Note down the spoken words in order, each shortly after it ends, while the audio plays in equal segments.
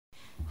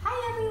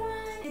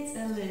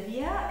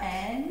Olivia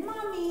and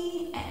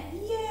Mommy,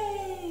 and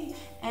yay!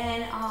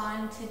 And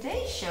on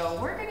today's show,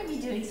 we're going to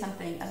be doing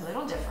something a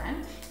little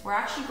different. We're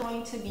actually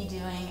going to be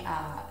doing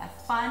a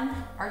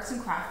fun arts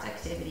and craft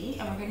activity,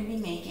 and we're going to be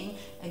making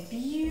a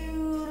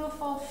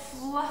beautiful,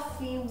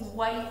 fluffy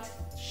white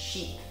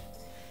sheep.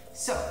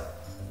 So,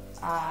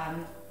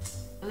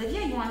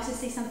 Olivia, you wanted to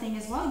say something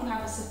as well? You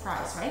have a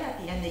surprise, right, at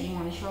the end that you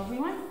want to show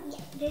everyone? Yeah,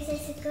 there's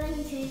going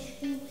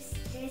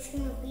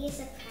to be a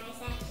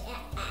surprise at the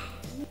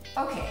end.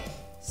 Okay,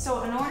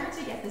 so in order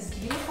to get this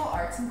beautiful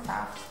arts and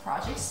crafts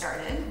project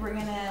started, we're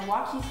going to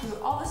walk you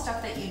through all the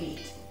stuff that you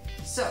need.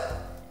 So,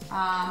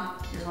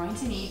 you're going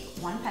to need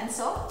one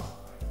pencil,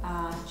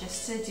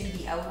 just to do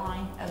the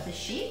outline of the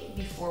sheep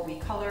before we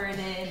color it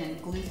in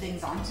and glue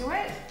things onto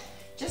it,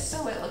 just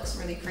so it looks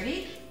really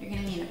pretty. You're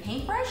going to need a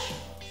paintbrush.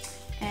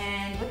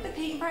 And with the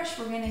paintbrush,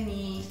 we're going to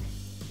need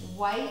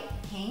white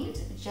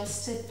paint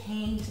just to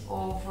paint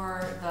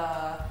over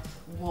the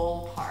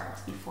wool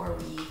part before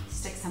we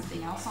stick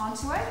something else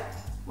onto it.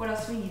 What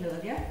else do we need,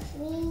 Olivia?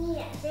 We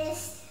need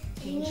this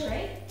paint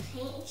tray.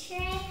 Paint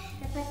tray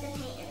to put the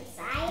paint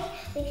inside.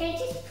 We could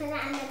just put it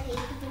on the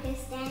paper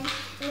because then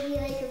it'll be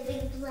like a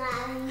big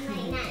blob and you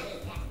might not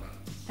need that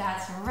much.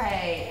 That's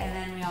right. And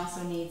then we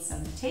also need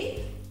some tape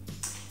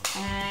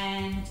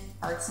and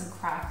arts and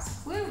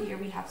crafts glue. Here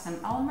we have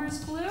some Elmer's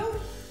glue,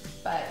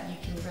 but you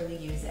can really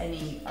use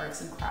any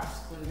arts and crafts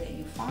glue that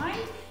you find.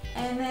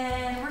 And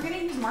then we're going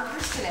to use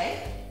markers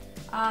today.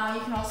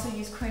 You can also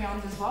use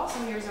crayons as well. So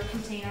here's our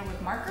container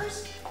with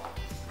markers.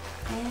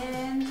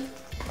 And we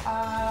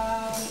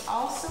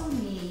also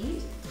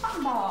need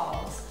cotton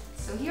balls.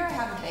 So here I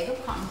have a bag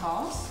of cotton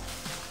balls,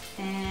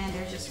 and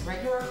they're just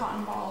regular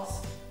cotton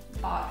balls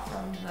bought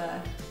from the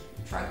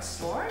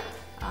drugstore.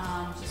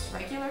 Just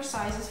regular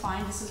size is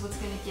fine. This is what's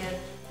going to give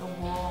the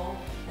wool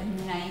a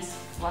nice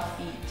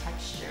fluffy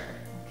texture.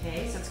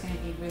 Okay, so it's going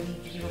to be really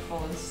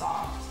beautiful and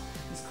soft.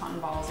 These cotton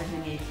balls are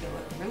going to make it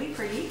look really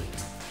pretty.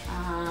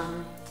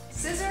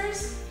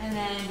 Scissors, and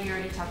then we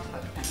already talked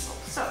about the pencil.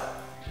 So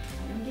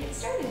I'm going to get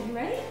started. You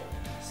ready?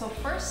 So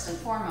first and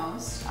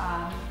foremost,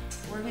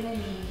 we're going to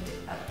need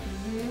a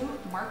blue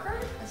marker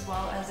as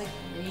well as a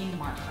green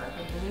marker.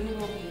 The blue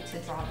will be to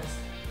draw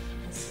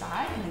the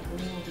sky, and the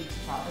green will be to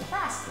draw the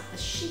grass that the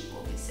sheep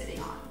will be sitting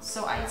on.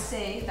 So I'd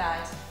say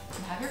that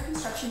you have your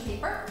construction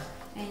paper,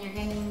 and you're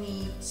going to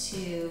need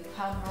to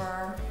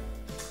cover,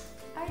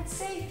 I'd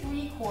say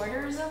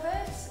 3/4 of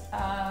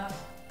it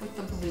with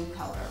the blue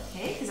color,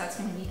 okay? Because that's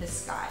going to be the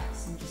sky.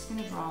 So I'm just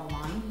going to draw a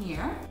line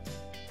here.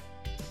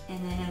 And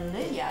then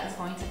Olivia is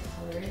going to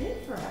color it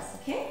in for us,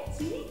 okay,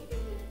 sweetie?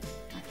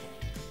 Okay,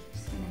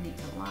 just going to make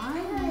a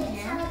line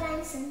here. Hold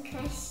on some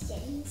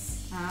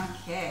questions.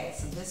 Okay,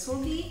 so this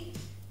will be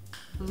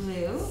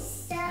blue,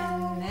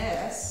 and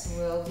this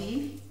will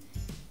be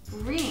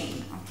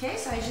green. Okay,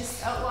 so I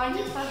just outlined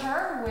it for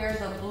her where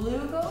the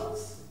blue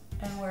goes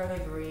and where the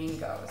green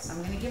goes. I'm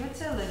going to give it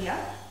to Olivia.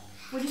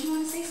 What did you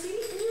want to say, sweetie?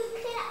 You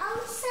could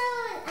also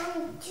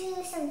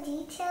do some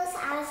details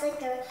as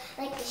like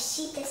a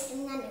sheep is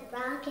sitting on a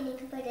rock, and you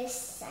can put a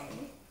sun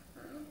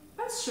on.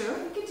 That's true.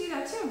 You could do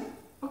that too.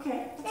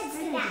 Okay, Let's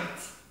do that.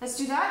 Let's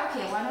do that?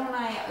 Okay, why don't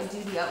I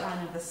do the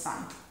outline of the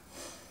sun?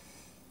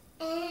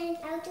 And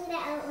I'll do the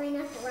outline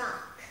of the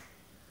rock.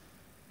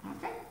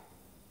 Okay,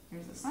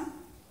 here's the sun.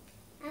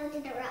 I'll do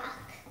the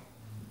rock.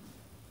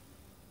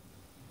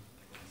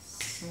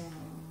 So,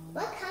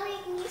 what color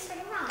you can use for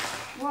the rock?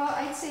 well,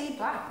 I'd say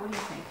black. What do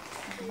you think?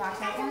 Like a black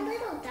Like a outline?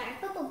 little dark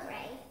purple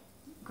gray.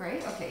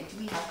 Gray? Okay, do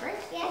we have gray?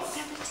 Yes. Oh, we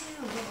have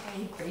it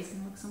too. Yay, gray's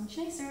gonna look so much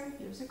nicer.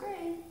 Here's a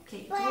gray.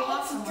 Okay, But do a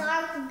lot it's somewhere.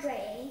 dark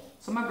gray.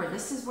 So remember,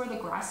 this is where the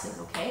grass is,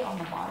 okay? On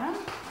the bottom.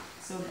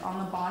 So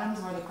on the bottom is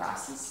where the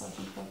grass is. So I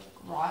think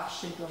the rock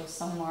should go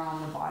somewhere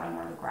on the bottom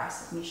where the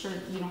grass is. Make sure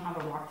that you don't have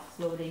a rock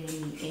floating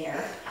in the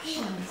air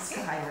in the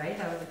sky, right?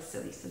 That would look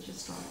silly, so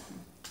just draw it.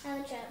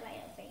 I'll draw it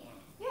right over here.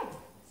 Yeah,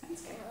 sounds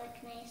It's good. gonna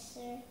look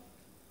nicer.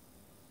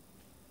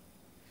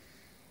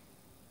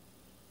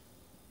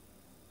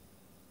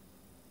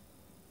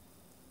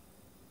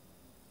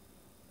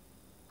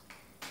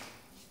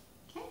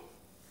 Okay,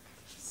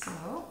 so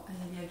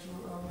Olivia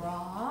drew a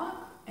rock,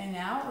 and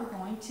now we're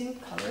going to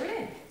color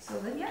it in. So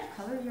Olivia,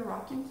 color your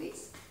rock in,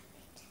 please.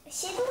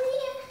 Should we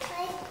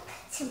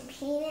like to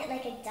paint it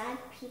like a dog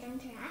peed on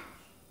the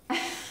rock?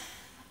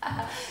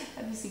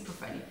 That'd be super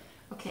funny.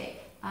 Okay,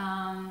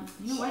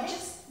 you know what,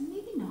 just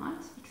maybe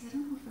not, because I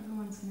don't know if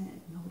everyone's gonna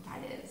know what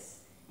that is.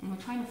 And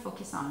we're trying to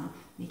focus on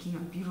making a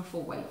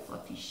beautiful white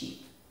fluffy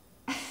sheep.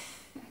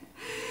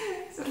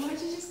 So why don't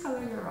you just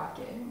color your rock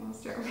in? We'll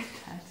start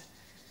with that.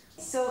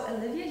 So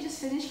Olivia just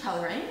finished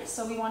coloring,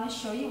 so we want to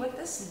show you what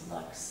this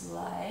looks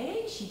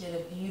like. She did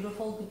a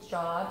beautiful good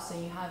job. So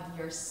you have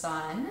your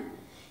sun,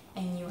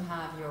 and you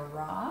have your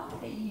rock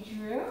that you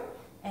drew,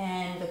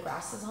 and the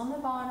grass is on the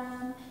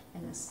bottom,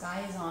 and the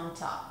sky is on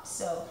top.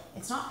 So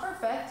it's not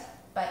perfect,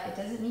 but it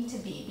doesn't need to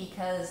be,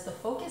 because the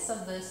focus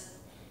of this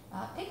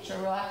picture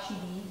will actually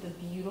be the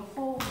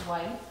beautiful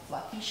white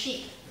fluffy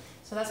sheep.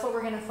 So that's what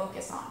we're gonna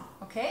focus on,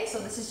 okay? So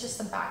this is just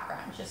the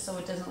background, just so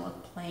it doesn't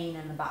look plain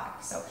in the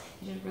back. So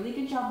you did a really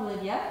good job,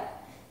 Olivia.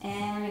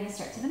 And we're gonna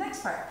start to the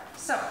next part.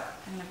 So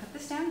I'm gonna put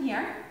this down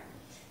here.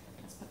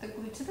 Let's put the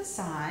glue to the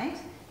side.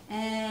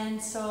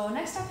 And so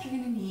next up, you're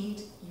gonna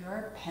need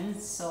your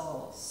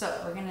pencil. So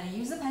we're gonna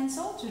use the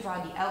pencil to draw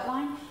the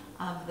outline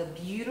of the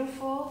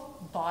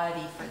beautiful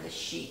body for the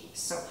sheep.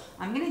 So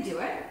I'm gonna do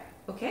it,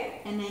 okay?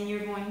 And then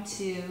you're going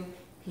to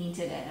paint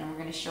it in, and we're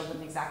gonna show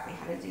them exactly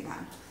how to do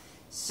that.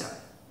 So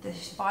the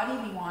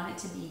body, we want it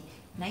to be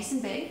nice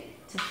and big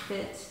to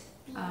fit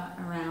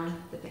around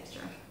the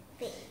picture.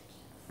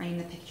 Frame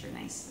the picture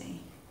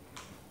nicely.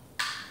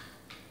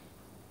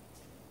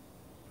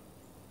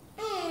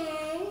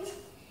 And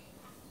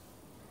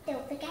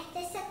don't forget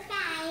the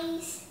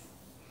surprise.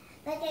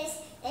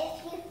 Because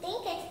if you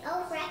think it's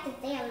over at the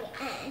very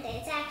end,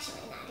 it's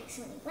actually not. It's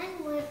only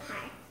one more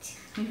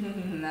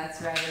part.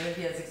 That's right.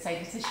 Olivia's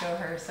excited to show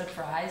her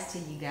surprise to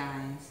you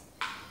guys.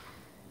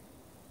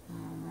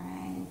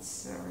 Alright,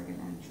 so we're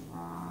going to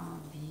draw a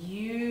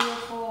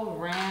beautiful,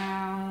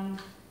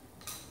 round,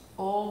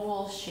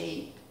 oval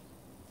shape.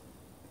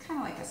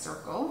 Kind of like a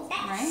circle,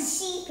 that right?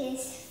 sheep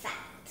is fat.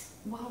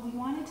 Well, we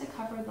wanted to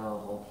cover the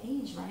whole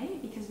page,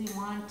 right? Because we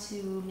want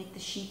to make the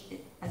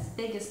sheep as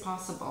big as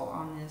possible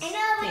on this I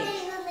know, but page. then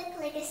it will look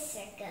like a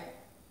circle.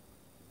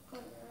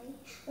 Hold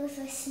on. With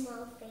a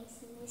small face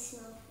and a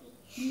small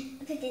feet.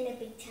 But then a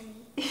big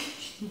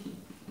tummy.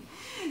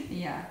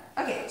 Yeah.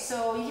 Okay,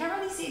 so you can't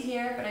really see it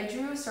here, but I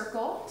drew a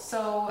circle,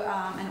 so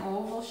an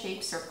oval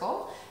shaped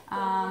circle.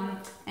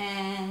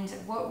 And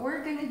what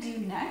we're gonna do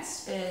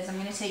next is I'm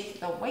gonna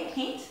take the white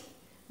paint,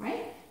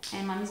 right?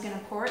 And Mommy's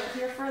gonna pour it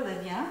here for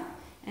Olivia.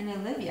 And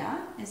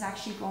Olivia is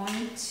actually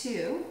going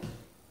to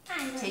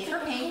take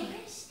her paint.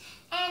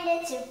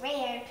 And it's a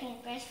rare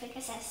paintbrush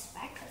because it has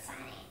sparkles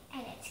on it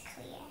and it's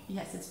clear.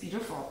 Yes, it's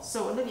beautiful.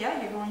 So Olivia,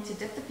 you're going to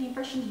dip the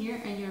paintbrush in here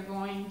and you're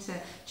going to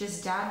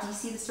just dab, do you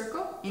see the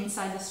circle?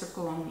 Inside the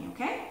circle only,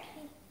 okay?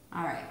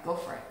 All right, go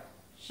for it.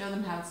 Show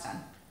them how it's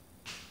done.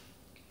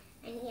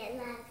 And you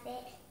love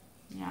it.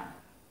 Yeah.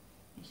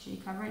 Make sure you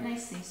cover it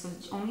nicely. So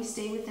only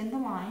stay within the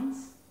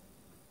lines,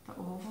 the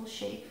oval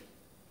shape.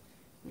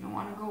 We don't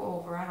want to go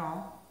over at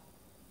all.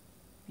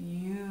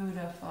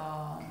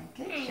 Beautiful.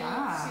 Good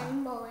job.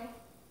 Some more.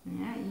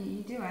 Yeah,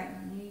 you do it.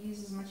 You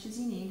use as much as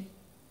you need.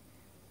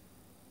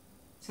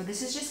 So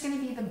this is just going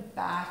to be the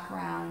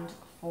background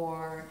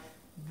for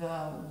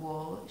the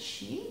wool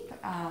sheep.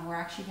 We're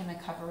actually going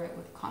to cover it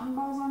with cotton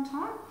balls on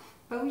top,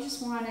 but we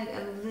just want it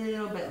a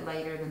little bit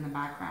lighter than the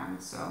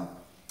background. So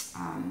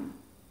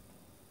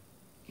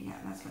yeah,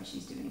 that's why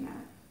she's doing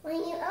that. When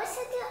you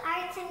also do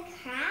arts and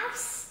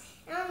crafts,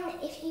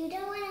 if you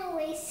don't want to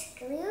waste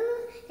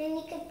glue, then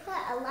you could put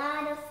a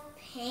lot of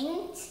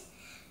paint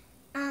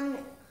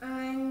on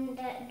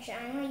the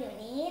drawing you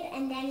need,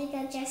 and then you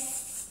can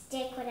just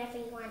stick whatever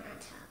you want on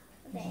top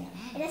of it.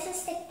 Yeah. It doesn't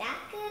stick that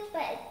good,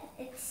 but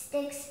it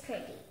sticks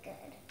pretty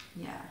good.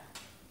 Yeah.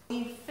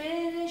 We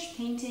finished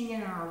painting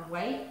in our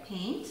white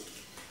paint,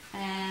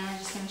 and I'm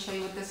just going to show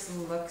you what this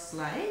looks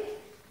like.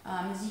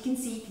 As you can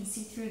see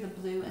through the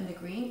blue and the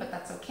green, but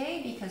that's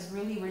okay because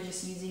really we're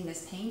just using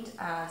this paint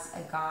as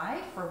a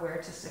guide for where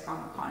to stick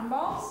on the cotton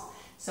balls.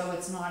 So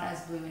it's not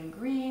as blue and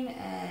green,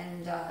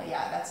 and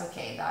yeah, that's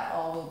okay. That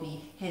all will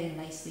be hidden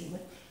nicely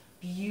with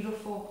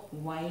beautiful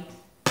white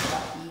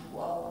fluffy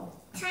wool.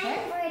 Okay?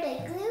 Time for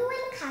the glue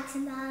and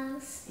cotton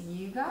balls.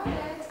 You got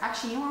it.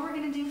 Actually, you know what we're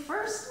going to do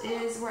first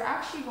is we're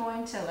actually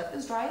going to let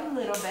this dry a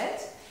little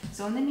bit.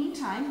 So in the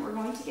meantime, we're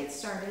going to get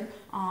started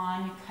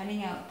on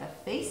cutting out the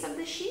face of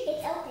the sheep.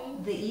 It's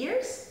open. The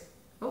ears.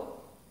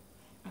 Oh,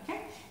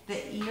 okay.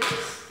 The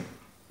ears,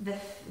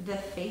 the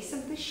face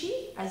of the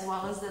sheep, as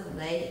well as the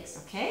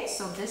legs, okay?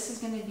 So this is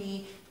going to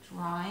be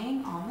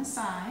drying on the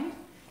side,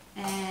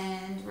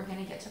 and we're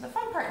going to get to the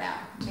fun part now,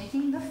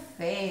 making the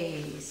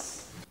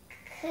face.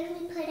 Could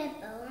we put a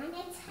bow on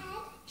its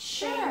head?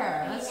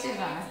 Sure, let's do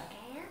that.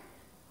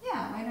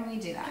 Yeah, why don't we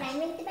do that? Can I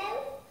make the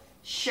bow?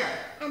 Sure.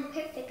 I'm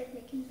perfect at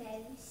making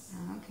bows.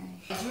 Okay.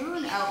 I drew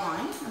an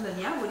outline.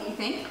 Olivia, what do you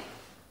think?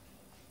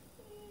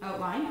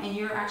 Outline, and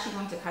you're actually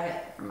going to cut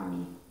it for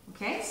Mommy.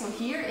 Okay, so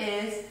here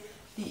is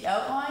the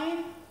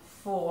outline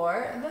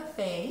for the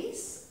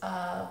face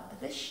of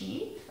the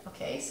sheep.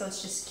 Okay, so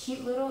it's just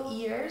cute little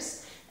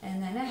ears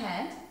and then a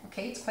head.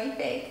 Okay, it's quite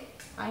big,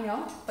 I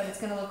know, but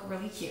it's going to look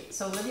really cute.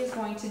 So Olivia's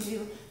going to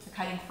do the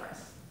cutting for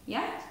us.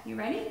 Yeah, you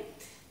ready?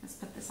 Let's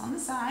put this on the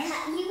side.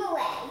 Cut you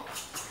away.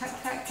 Cut,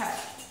 cut, cut.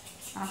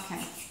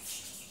 Okay.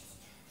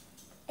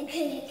 Because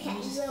you Let cut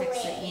me just you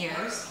fix away. the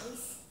ears.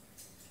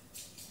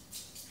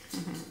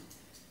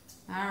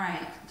 All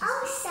right.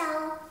 Also,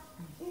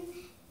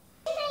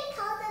 what should I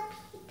call the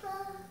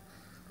people?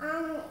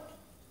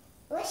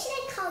 What should I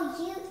call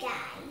you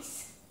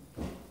guys?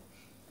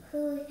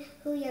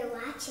 Who you're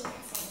watching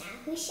us right now?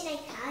 Who should I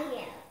call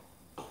you?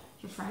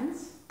 Your friends?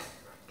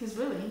 Because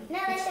really, No,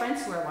 it's it's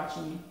friends who are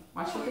watching you.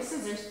 Watch with the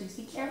scissors, please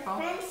be careful.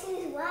 Friends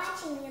who's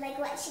watching me, like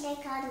what should I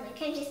call them? I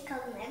can't just call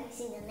them every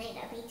single night,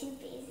 I'll be too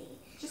busy.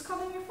 Just call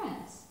them your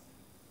friends.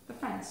 the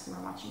friends who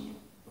are watching you.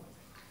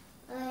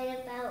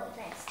 What about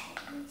best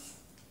friends?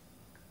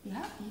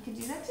 Yeah, you can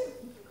do that too.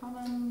 You can call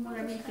them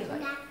whatever you feel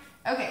like.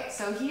 Okay,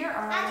 so here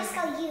are... I'll just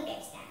call you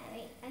guys that,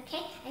 right?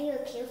 Okay? Are you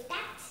okay with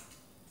that?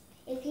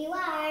 If you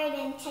are,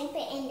 then type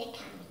it in the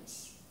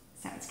comments.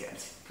 Sounds good.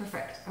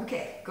 Perfect.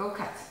 Okay, go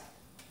cut.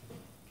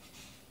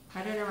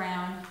 Cut it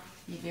around.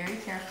 Be very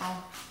careful.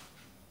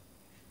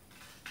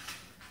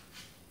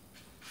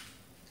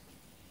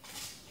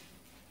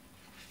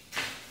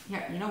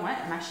 Here, you know what?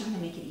 I'm actually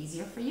going to make it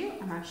easier for you.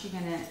 I'm actually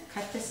going to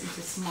cut this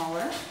into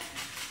smaller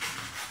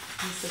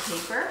piece of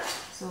paper,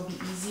 so it'll be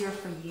easier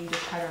for you to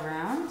cut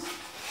around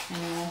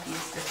and it won't be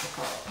as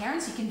difficult.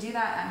 Parents, you can do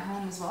that at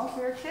home as well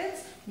for your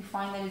kids. You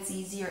find that it's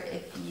easier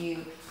if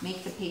you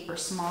make the paper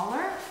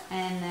smaller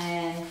and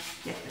then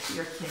get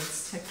your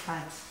kids to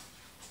cut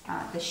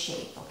the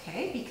shape,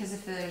 okay? Because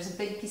if there's a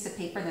big piece of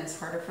paper, then it's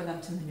harder for them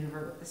to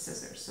maneuver with the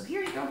scissors. So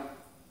here you go.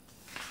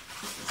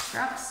 Put the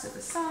scraps to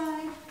the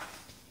side.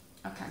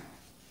 Okay.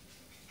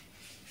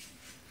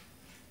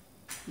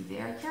 Be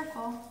very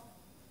careful.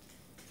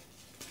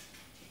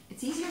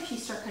 It's easier if you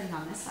start cutting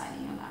on this side,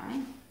 you know that,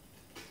 right?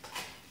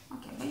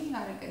 Okay, but you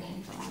got a good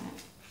handle on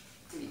it.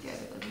 Pretty good,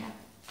 Olivia.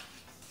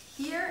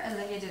 Here,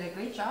 Olivia did a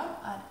great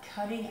job at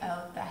cutting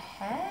out the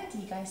head.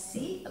 You guys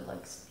see? It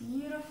looks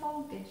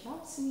beautiful. Good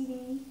job,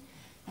 sweetie.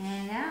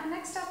 And now,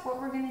 next up, what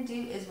we're gonna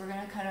do is we're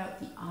gonna cut out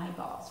the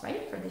eyeballs,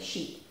 right, for the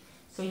sheep.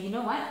 So you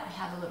know what? I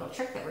have a little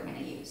trick that we're gonna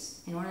use.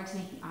 In order to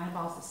make the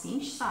eyeballs the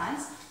same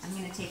size, I'm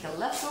gonna take a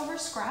leftover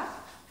scrap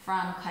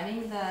from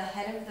cutting the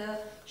head of the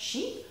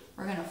sheep.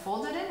 We're gonna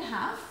fold it in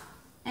half,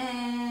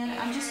 and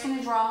I'm just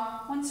gonna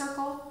draw one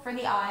circle for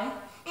the eye.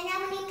 And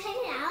then when you cut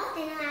it out,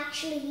 then it'll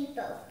actually be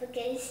both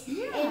because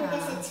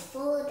it's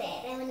folded.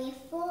 And when you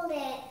fold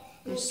it,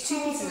 there's two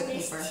pieces of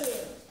paper.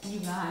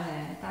 You got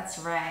it. That's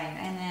right.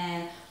 And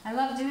then I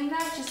love doing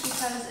that just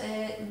because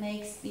it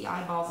makes the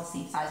eyeballs the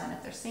same size. And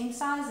if they're same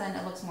size, then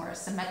it looks more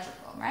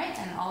symmetrical, right?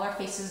 And all our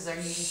faces are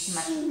usually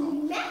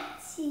symmetrical.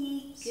 So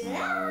they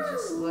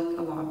just look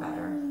a lot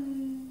better.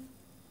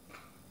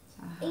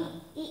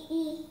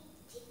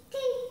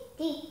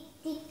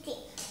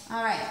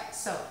 All right,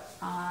 so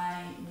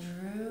I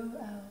drew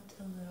out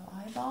a little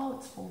eyeball.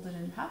 It's folded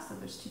in half, so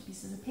there's two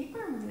pieces of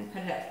paper. I'm going to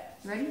cut it out.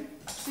 You ready,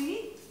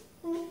 sweetie?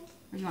 Or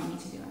do you want me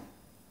to do it?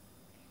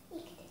 You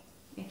can do it.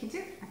 You can do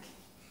it? Okay.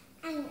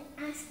 I'm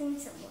asking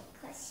some more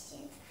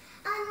questions.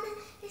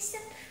 The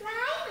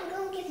surprise, I'm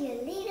going to give you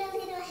a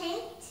little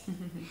hint.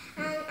 I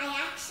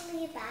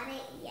actually bought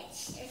it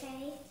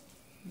yesterday.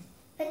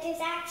 But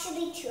there's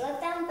actually two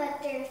of them,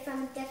 but they're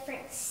from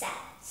different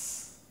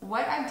sets.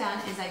 What I've done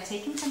is I've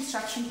taken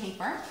construction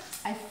paper,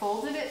 I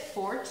folded it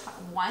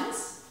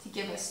once to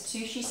give us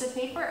 2 sheets of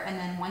paper, and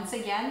then once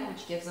again,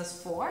 which gives us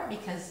 4,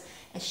 because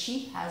a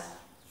sheep has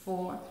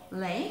 4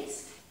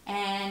 legs,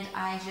 and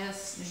I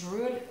just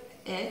drew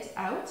it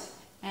out,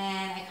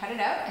 and I cut it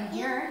out, and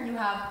here you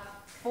have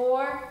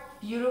 4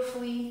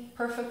 beautifully,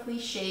 perfectly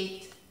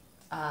shaped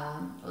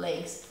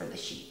legs for the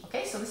sheep.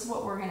 Okay, so this is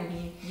what we're going to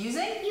be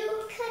using.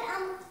 You could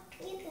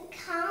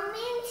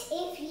comment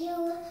if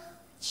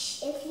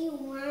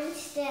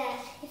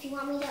you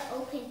want me to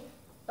open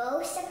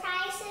both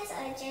surprises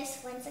or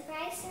just one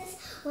surprises.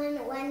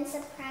 One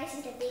surprise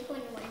is the big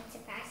one, and one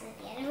surprise is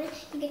the other one.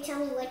 You can tell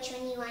me which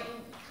one you want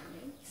in the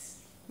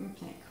comments.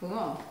 Okay,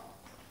 cool.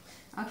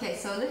 Okay,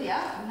 so Olivia,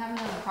 we have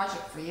another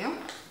project for you.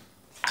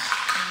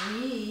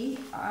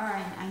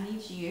 I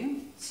need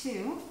you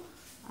to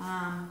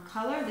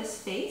color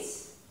this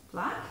face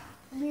black.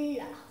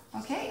 Yeah.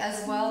 Okay,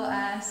 as well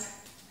as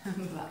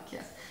black,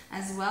 yes,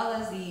 as well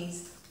as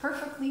these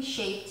perfectly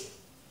shaped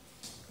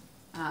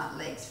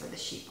legs for the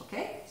sheep.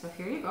 Okay, so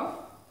here you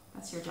go.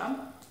 That's your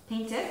job.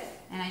 Paint it,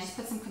 and I just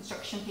put some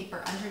construction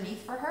paper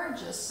underneath for her,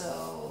 just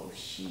so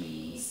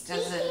she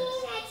doesn't.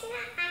 It's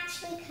not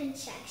actually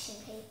construction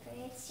paper.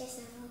 It's just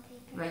normal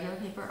paper. Regular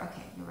paper.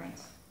 Okay, you're right.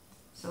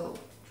 So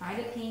try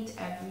to paint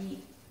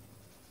every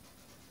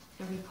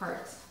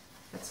part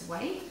that's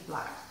white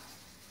black.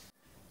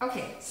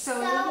 Okay, so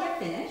Olivia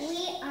finished.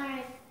 We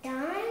are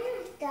done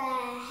with the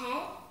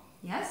head.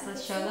 Yes,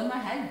 let's show them a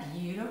head.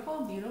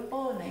 Beautiful,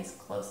 beautiful, nice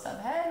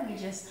close-up head. We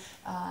just,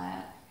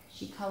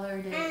 she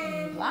colored it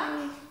in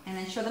black. And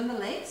then show them the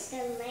legs. The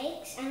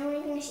legs. I'm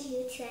only going to show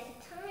you 2 at a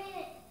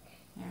time.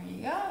 There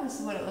you go. This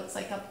is what it looks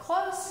like up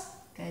close.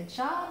 Good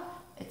job.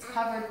 It's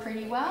covered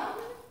pretty well.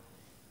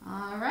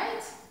 All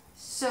right.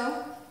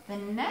 So the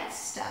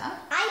next step.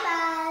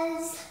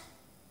 Eyeballs.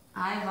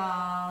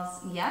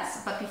 Eyeballs,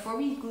 yes. But before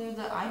we glue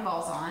the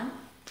eyeballs on,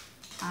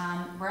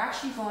 we're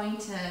actually going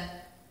to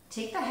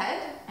take the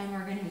head and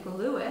we're going to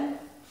glue it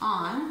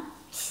on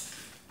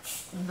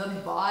the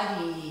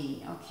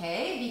body,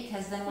 okay?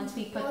 Because then once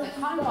we put the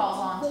cotton balls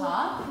on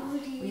top,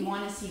 we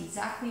want to see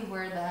exactly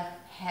where the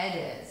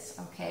head is,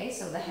 okay?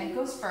 So the head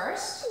goes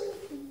first.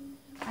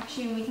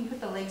 Actually, we can put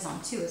the legs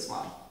on too as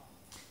well.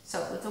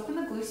 So let's open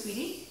the glue,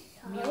 sweetie.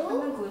 Let me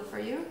open the glue for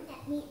you.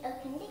 Let me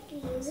open the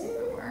glue. See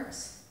if it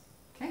works.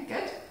 Okay,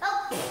 good.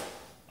 Oh.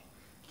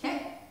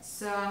 Okay,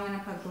 so I'm going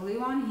to put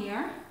glue on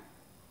here.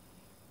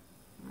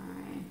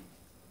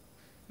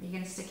 Are you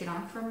gonna stick it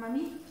on for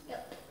Mommy?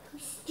 Yep.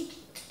 Sticky,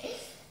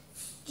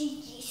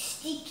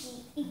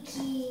 sticky,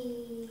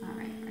 icky. All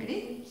right,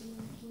 ready?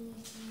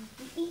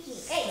 Icky.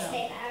 Hey,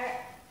 stay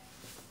there.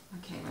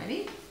 Okay,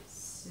 ready?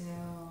 So I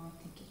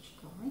think it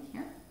should go right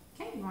here.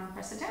 Okay, you want to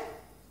press it down?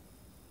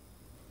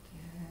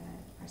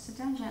 Good. Press it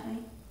down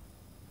gently.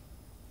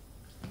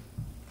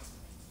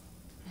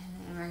 And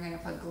then we're going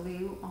to put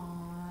glue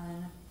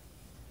on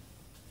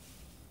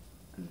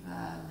the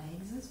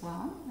legs as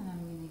well. And I'm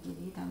going to give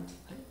you them to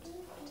put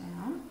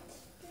down.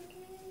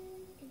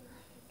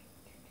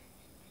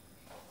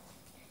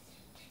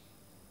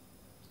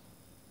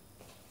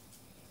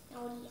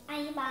 Now the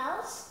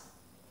eyeballs.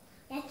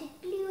 You have to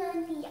glue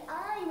on the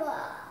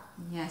eyeball.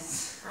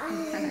 Yes,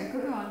 I'm going to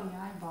glue on the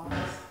eyeballs.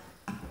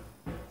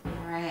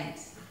 Alright,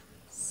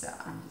 so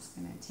I'm just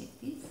going to take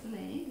these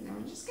legs and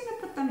we're just going to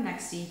put them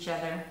next to each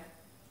other.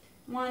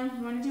 One,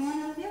 you want to do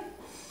one, Olivia?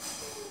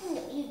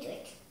 No, you do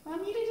it.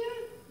 Want me to do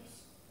it?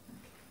 Yes.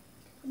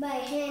 My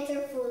hands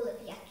are full of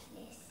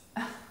yuckiness.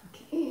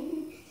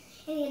 Okay.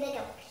 And you look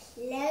up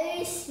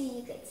close so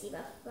you can see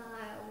how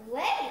far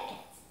away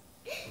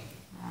you can see.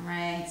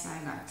 Alright, so I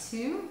got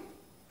two.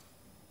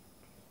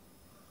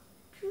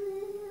 Two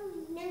little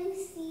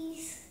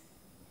nosies.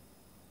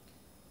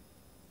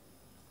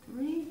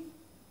 Three.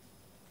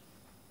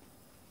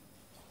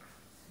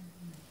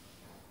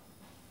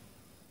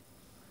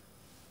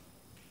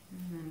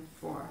 And then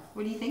four.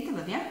 What do you think,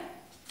 Olivia?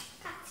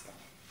 That's good.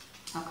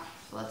 Okay,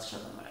 so let's show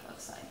them what it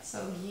looks like.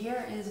 So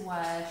here is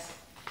what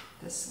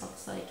this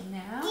looks like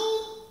now.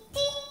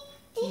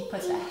 You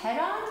put the head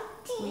on,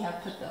 we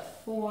have put the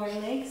four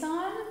legs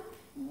on,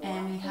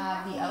 and we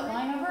have the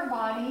outline of our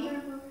body.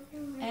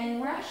 And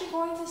we're actually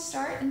going to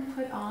start and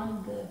put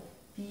on the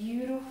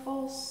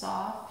beautiful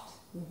soft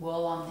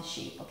wool on the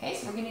sheep. Okay,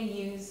 so we're going to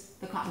use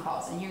the cotton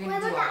balls, and you're going to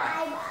do all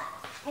that.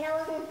 I know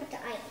we're going to put the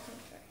eyeballs on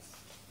first.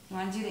 You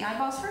want to do the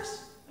eyeballs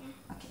first?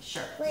 Yeah. Okay,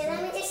 sure. Wait,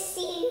 let me just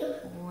see.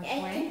 Which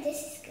I way? think this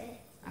is good.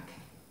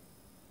 Okay.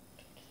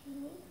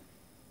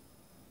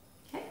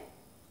 Okay.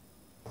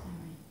 All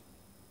right.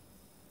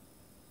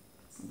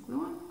 Put some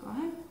glue on. Go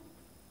ahead.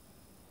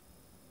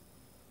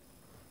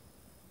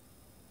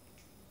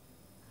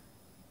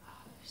 Oh,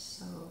 they're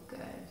so good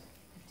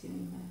at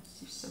doing this.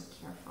 You're so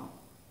careful.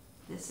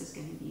 This is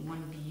going to be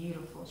one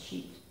beautiful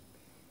sheep.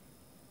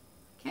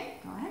 Okay,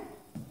 go ahead.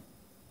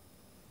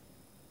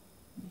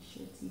 Make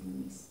sure it's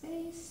evenly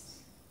spaced.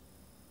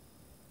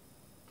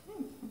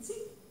 Okay, let's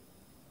see.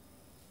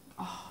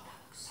 Oh, that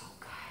looks so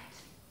good.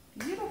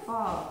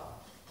 Beautiful.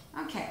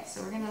 Okay,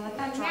 so we're going to let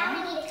that dry.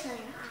 Now we need to color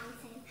our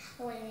eyes in.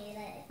 Or we need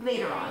to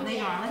Later on.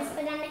 Let's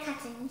put on the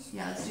cuttings.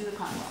 Yeah, let's do the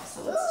cotton balls.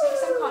 So let's take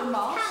some cotton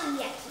balls. How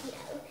yucky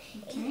though.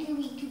 Okay.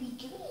 Gooey.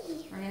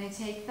 We're going to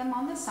take them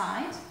on the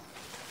side.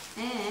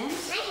 And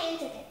My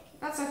hands are good.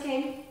 that's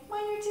okay.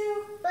 Mine are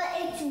too. But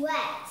it's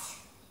wet.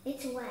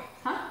 It's wet.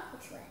 Huh?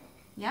 It's wet.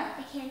 Yeah?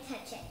 I can't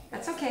touch it.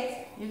 That's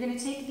okay. You're going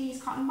to take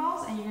these cotton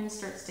balls and you're going to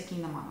start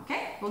sticking them on,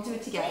 okay? We'll do it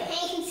My together.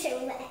 hands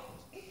are wet.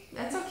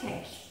 That's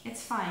okay.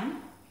 It's fine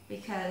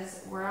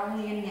because we're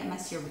only going to get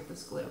messier with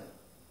this glue.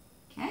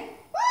 Okay?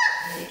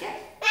 Take it.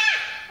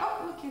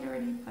 Oh, look, it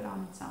already put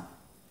on itself.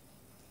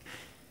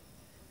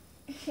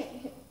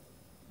 Okay.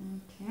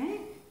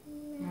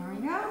 There we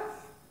go.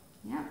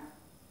 Yep.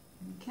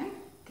 Okay.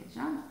 Good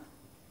job.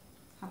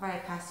 How about I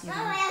pass you Oh, the...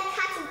 I have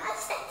cotton balls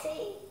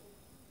sexy.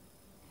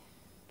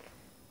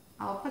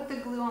 I'll put the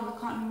glue on the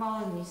cotton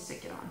ball and you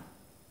stick it on.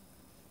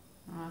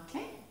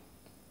 Okay.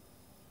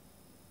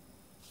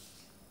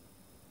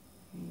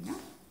 There you go.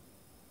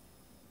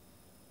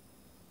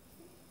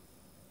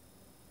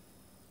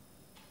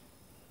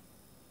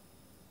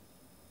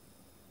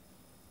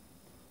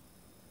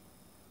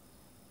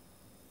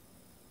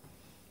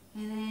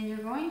 And then you're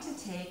going to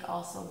take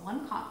also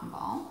one cotton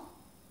ball,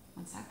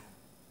 one sec,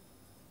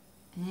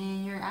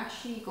 and you're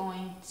actually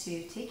going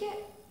to take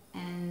it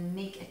and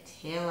make a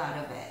tail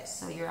out of it.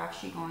 So you're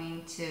actually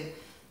going to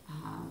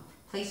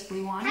place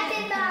glue on it and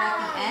put it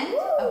at the end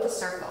of the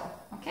circle.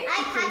 Okay?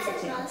 I To create the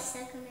cotton tail. balls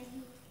stuck on my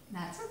hand.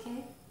 That's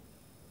okay.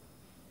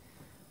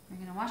 We're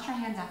going to wash our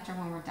hands after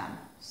when we're done,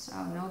 so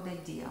no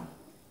big deal.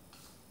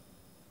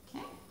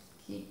 Okay,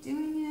 keep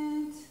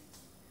doing it.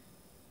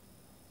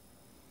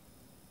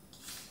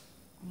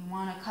 You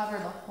want to cover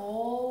the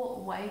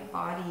whole white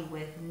body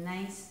with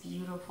nice,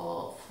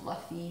 beautiful,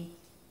 fluffy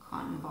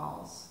cotton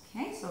balls.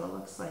 Okay, so it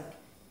looks like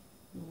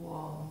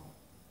wool.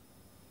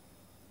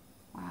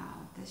 Wow,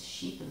 this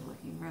sheep is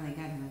looking really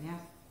good, Olivia.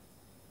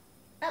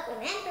 But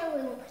remember,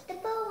 when we put the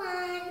bow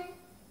on.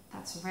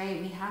 That's right,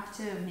 we have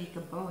to make a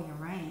bow, you're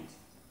right.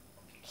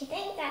 I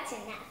think that's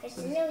enough. It's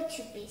a little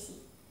too busy.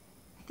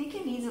 I think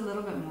it needs a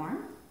little bit more.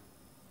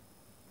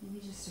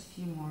 Maybe just a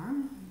few more,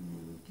 and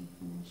then we can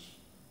finish.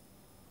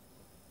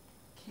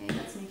 Okay,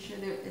 let's make sure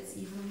that it's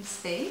evenly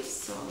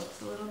spaced so it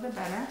looks a little bit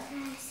better.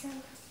 So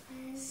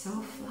fun. So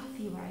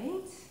fluffy,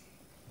 right?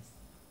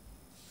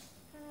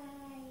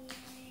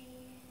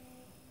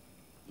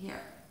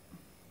 Here.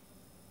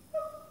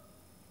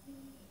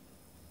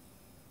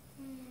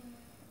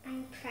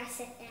 And press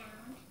it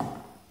down.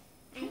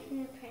 I'm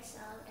going to press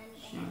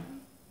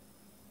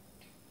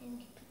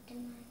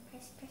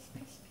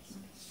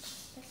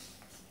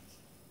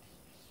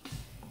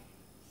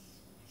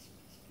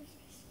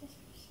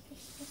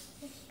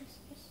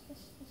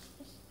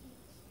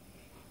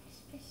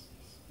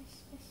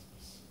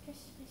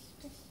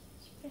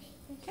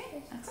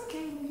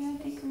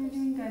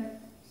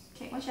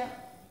Watch out.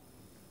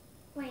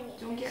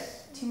 Don't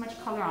get too much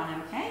color on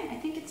it, okay? I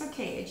think it's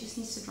okay. It just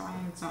needs to dry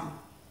on its own. I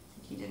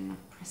think you did enough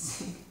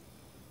pressing.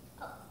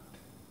 All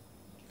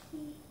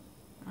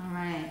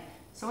right.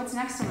 So what's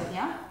next,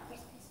 Olivia?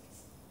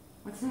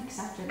 What's next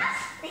after this?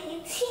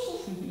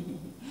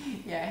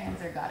 Yeah,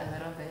 hands are got a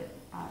little bit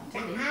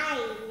dirty.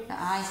 The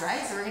eyes,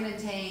 right? So we're gonna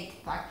take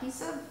a black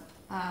piece of,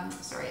 a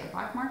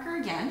black marker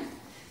again.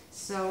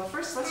 So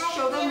first, let's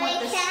show them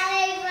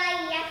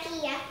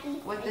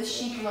what this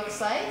sheep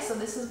looks like. So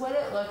this is what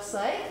it looks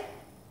like.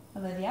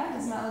 Olivia,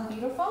 doesn't that look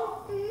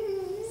beautiful?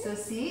 Mm-hmm. So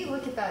see,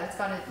 look at that. It's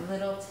got a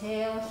little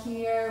tail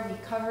here. We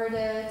covered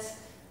it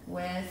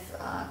with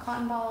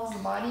cotton balls, the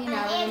body.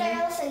 Now and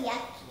they're also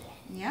yucky.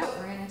 Yeah,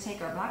 we're going to take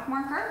our black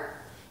marker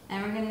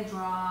and we're going to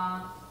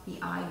draw the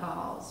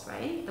eyeballs,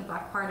 right? The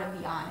black part of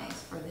the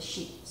eyes for the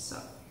sheep. So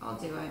I'll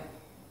do it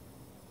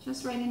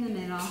just right in the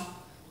middle.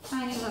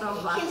 Tiny little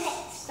black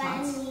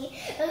spots.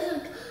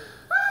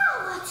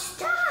 Oh, what's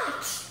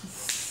that?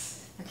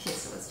 Okay,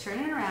 so let's turn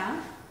it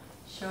around.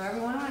 Show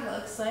everyone what it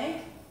looks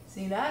like.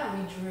 See that?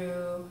 We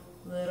drew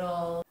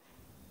little...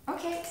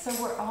 Okay, so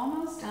we're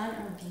almost done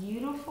our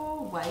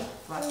beautiful white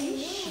fluffy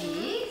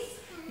sheep.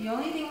 The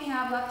only thing we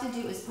have left to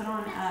do is put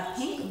on a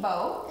pink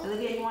bow.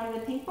 Olivia, you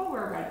wanted a pink bow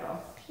or a red bow?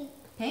 Pink.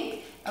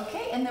 Pink?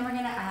 Okay, and then we're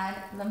gonna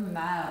add the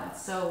mouth.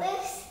 So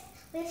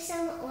with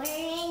some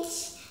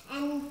orange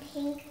and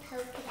pink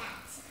polka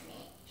dots on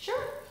it.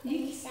 Sure.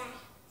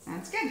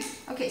 Sounds good.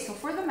 Okay, so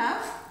for the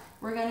mouth,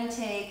 we're gonna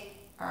take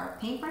our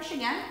paintbrush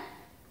again.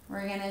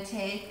 We're gonna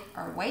take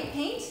our white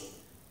paint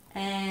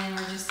and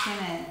we're just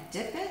gonna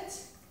dip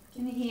it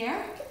in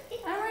here.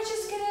 And we're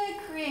just gonna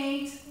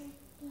create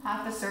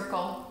half a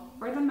circle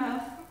for the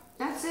mouth.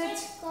 That's it.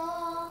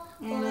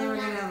 And then we're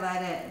gonna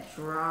let it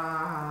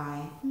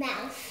dry.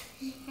 Mouth.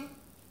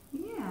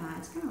 Yeah,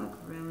 it's gonna look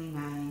really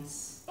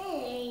nice.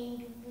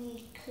 And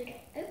we could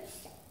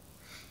also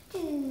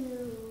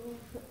do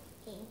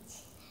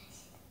it.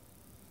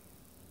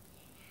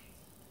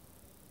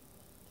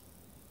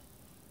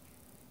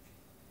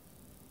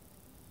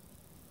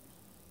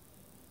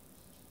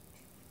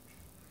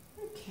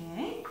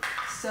 Okay,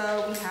 so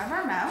we have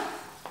our mouth.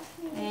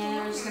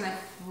 And we're just gonna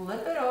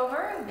flip it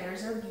over.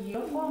 There's our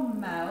beautiful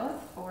mouth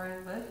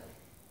for the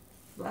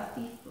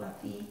fluffy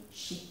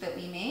sheep that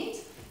we made.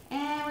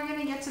 And we're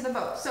gonna get to the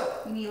bow.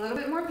 So we need a little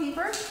bit more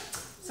paper.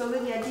 So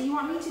Lydia, do you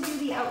want me to do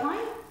the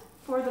outline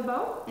for the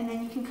bow and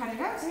then you can cut it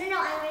out? No,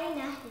 I already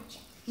know how to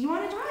draw. You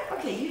want to draw it?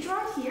 Okay, you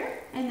draw it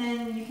here and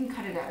then you can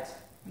cut it out. So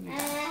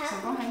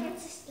go ahead.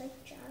 Just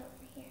like draw it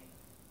over here.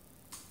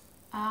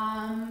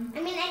 I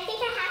mean, I think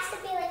it has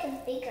to be like a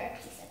bigger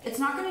piece of paper. It's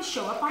not going to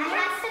show up on there? It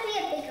has to be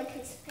a bigger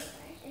piece of paper.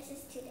 This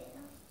is too big.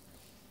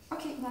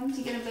 Okay, want me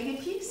to get a bigger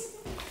piece?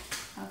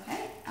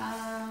 Okay.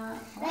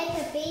 Like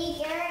a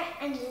bigger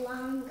and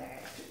longer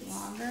piece.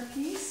 Longer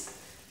piece.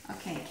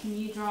 Okay, can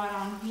you draw it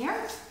on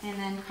here and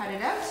then cut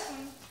it out?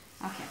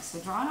 Okay, so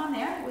draw it on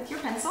there with your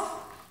pencil.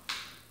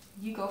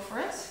 You go for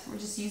it. We're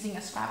just using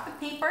a scrap of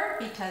paper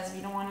because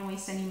we don't want to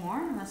waste any more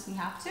unless we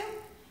have to.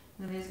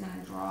 Lydia's going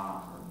to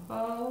draw her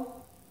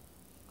bow.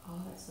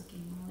 Oh, that's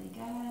looking really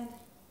good.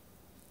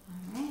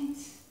 All right.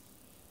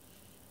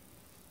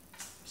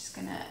 I'm just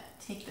going to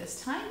take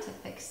this time to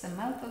fix the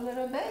mouth a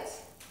little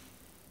bit.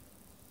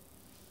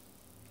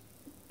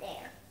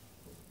 There.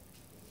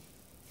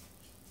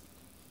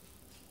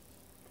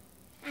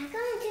 I'm going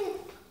to do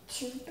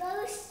 2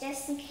 bows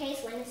just in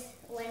case one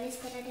is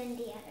better than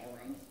the other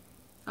one.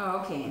 Oh,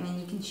 okay, and then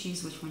you can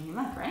choose which one you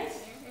like, right?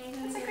 Yeah,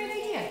 that's a great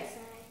idea.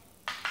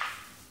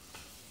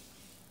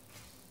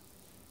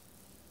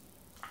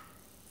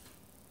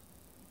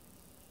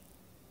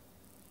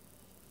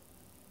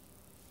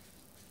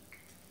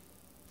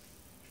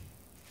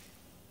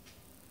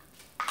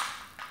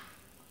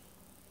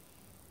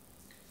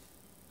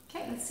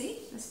 Okay, let's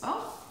see this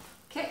bow.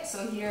 Okay,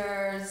 so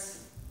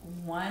here's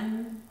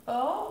one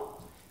bow,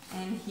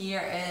 and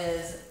here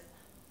is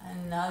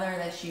another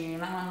that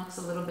that one looks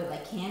a little bit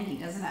like candy,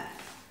 doesn't it?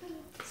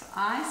 So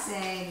I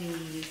say we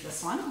use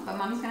this one, but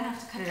Mommy's gonna have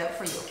to cut it out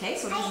for you, okay?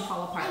 So it doesn't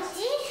fall apart.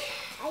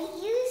 I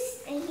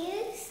used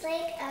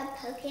like a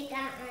polka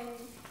dot on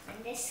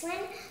this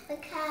one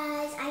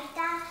because I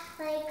thought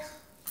like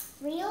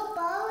real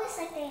bows,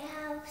 like they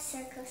have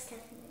circle stuff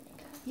in the middle.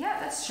 Yeah,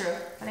 that's true.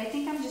 But I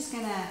think I'm just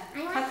gonna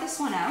cut this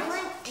one out. I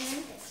want this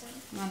one.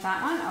 You want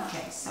that one?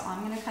 Okay, so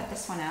I'm gonna cut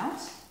this one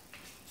out.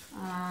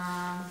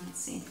 Let's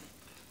see.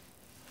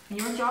 And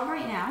your job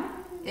right now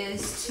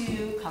is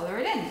to color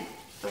it in.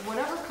 So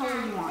whatever color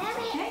you want,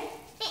 okay?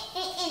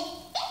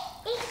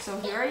 So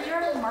here are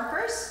your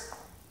markers.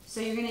 So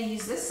you're gonna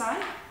use this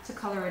side to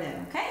color it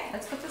in, okay?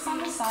 Let's put this on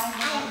the side.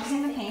 We're not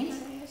using the paint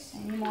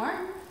anymore.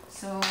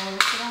 So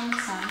let's put it on the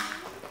side.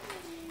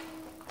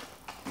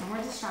 No more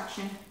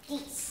distraction.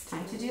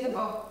 Time to do the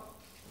bow.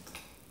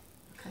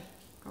 Okay,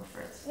 go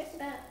for it. What's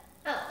that?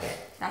 Oh.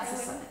 That's the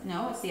side.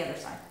 No, it's the other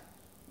side.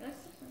 What's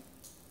this one?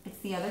 It's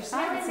the other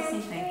side. It's the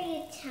same thing.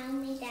 You tell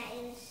me that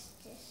it is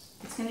this.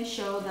 It's going to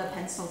show the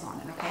pencils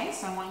on it, okay?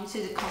 So I want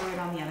you to color it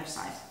on the other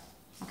side.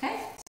 Okay?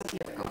 So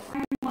here, go for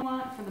it. What you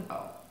want for the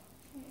bow.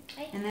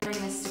 And then we're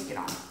gonna stick it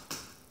on.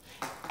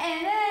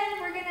 And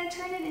then we're gonna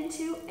turn it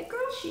into a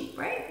girl sheep,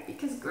 right?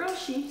 Because girl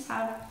sheeps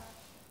have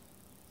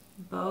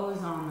bows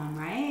on them,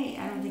 right?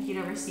 I don't think you'd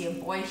ever see a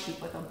boy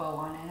sheep with a bow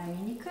on it. I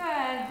mean, you could,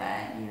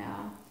 but you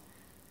know,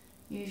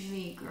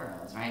 usually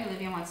girls, right?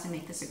 Olivia wants to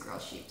make this a girl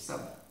sheep, so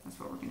that's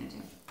what we're gonna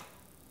do.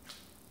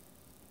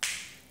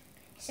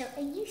 So I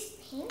used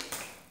pink,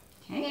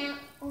 Okay. now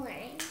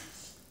orange.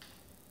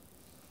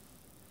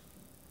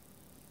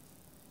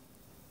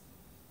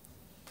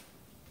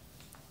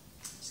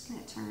 Just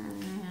gonna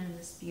turn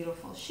this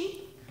beautiful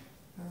sheep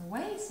your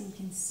way so you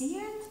can see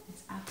it.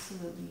 It's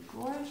absolutely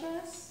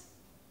gorgeous.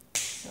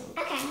 So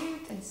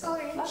cute and so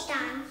Orange fluffy.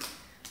 done.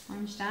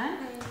 Orange done?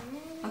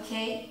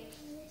 Okay.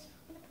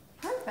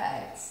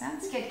 Perfect.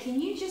 Sounds good. Can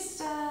you just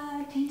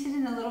paint it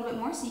in a little bit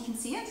more so you can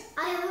see it?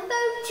 I have a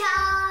bow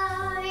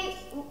tie.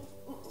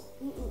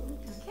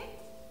 Okay.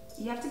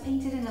 You have to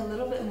paint it in a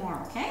little bit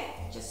more, okay?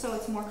 Just so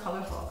it's more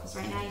colorful, because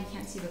right now you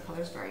can't see the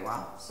colors very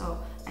well. So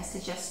I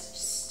suggest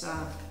just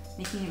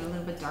making it a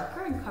little bit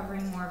darker and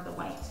covering more of the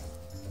white.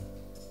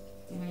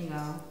 There you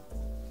go.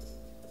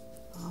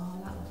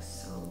 Oh, that looks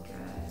so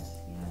good.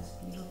 Yes,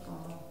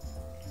 beautiful.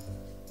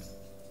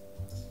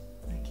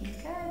 Looking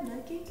good,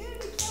 looking good.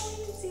 I can't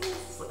wait to see what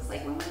this looks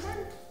like when we're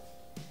done.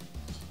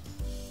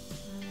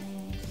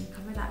 Alright, and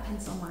cover that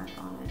pencil mark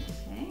on it,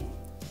 okay?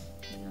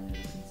 You know,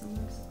 there's a pencil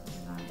mark, so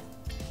cover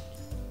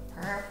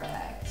that.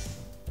 Perfect.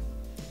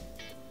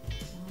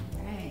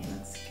 Alright,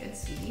 looks good,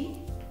 sweetie.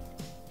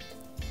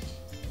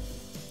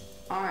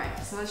 Alright,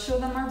 so let's show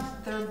them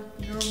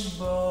your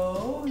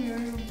bow, your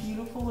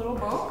beautiful little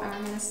bow, and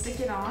I'm going to stick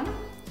it on.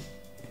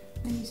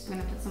 And you're just going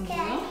to put some glue.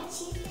 Can I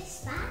choose this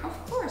spot?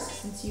 Of course,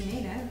 since you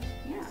made it,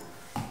 yeah.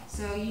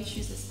 So you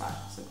choose the spot.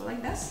 So go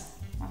like this,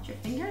 watch your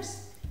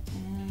fingers,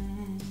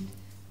 and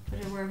put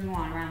it wherever you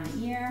want, around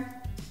the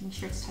ear. Make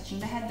sure it's touching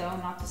the head though,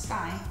 not the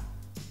sky.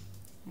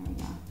 There we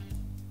go.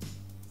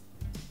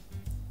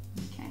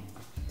 Okay.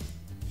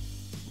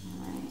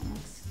 Alright,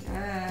 looks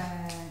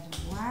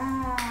good.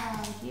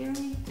 Wow, here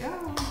we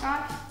go. We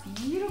got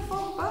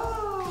beautiful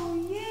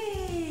bow,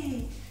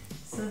 yay!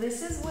 So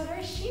this is what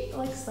our sheep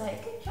looks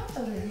like. Good job,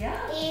 Olivia.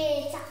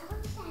 It's all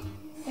done.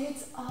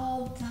 It's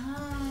all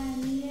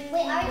done. Yay.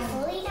 Wait, are we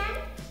fully done?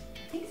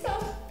 I think so.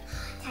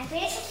 Time for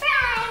the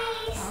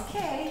surprise.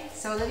 Okay,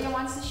 so Olivia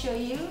wants to show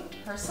you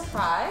her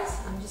surprise.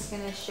 I'm just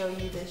going to show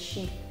you the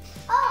sheep.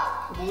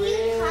 Oh, did you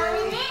Really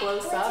comment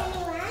close which up. one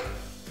you want?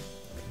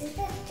 Is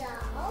the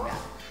doll? Yeah.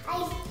 I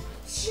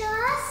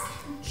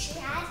just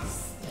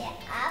dressed it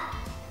up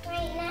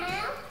right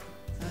now.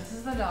 So this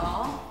is the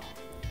doll.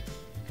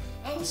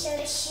 And show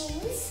the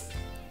shoes.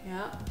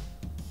 Yeah.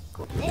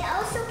 It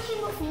also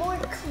came with more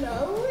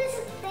clothes,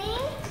 I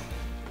think.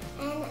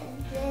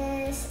 And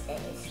this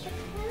is the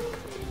clothes.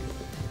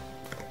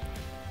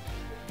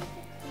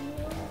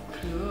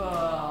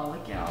 Cool.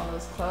 Look at all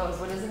those clothes.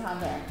 What does it have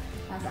there?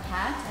 It has a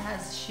hat, it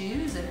has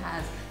shoes, it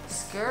has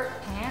skirt,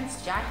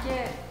 pants,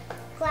 jacket,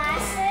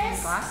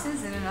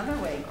 Glasses. and another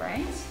wig,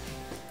 right?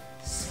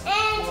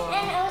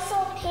 And also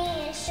a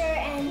pant, shirt,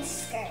 and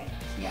skirt.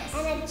 Yes.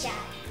 And a jacket.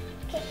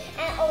 Okay.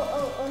 And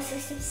also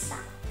some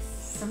socks.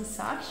 Some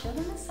socks. Show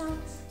them the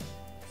socks.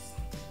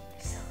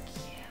 So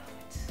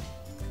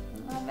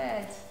cute. Love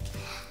it.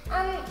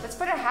 Let's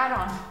put a hat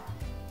on.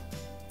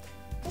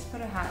 Let's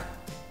put a hat.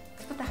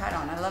 Let's put the hat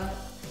on. I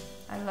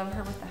love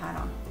her with the hat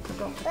on. So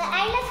don't put But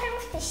I love her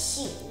with the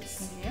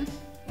shoes. You?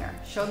 Here,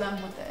 show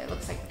them what it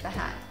looks like with the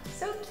hat.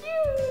 So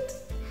cute.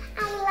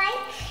 I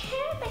like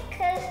her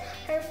because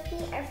her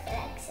feet are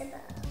flexible.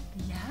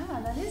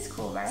 Yeah, that is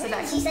cool, right? So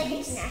that she's like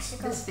completes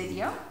international. this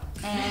video.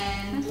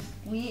 And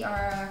we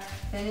are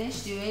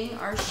finished doing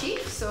our sheep.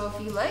 So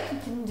if you like, you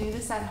can do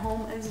this at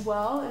home as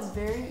well. It's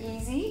very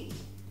easy.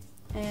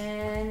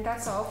 And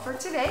that's all for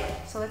today.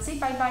 So let's say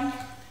bye-bye.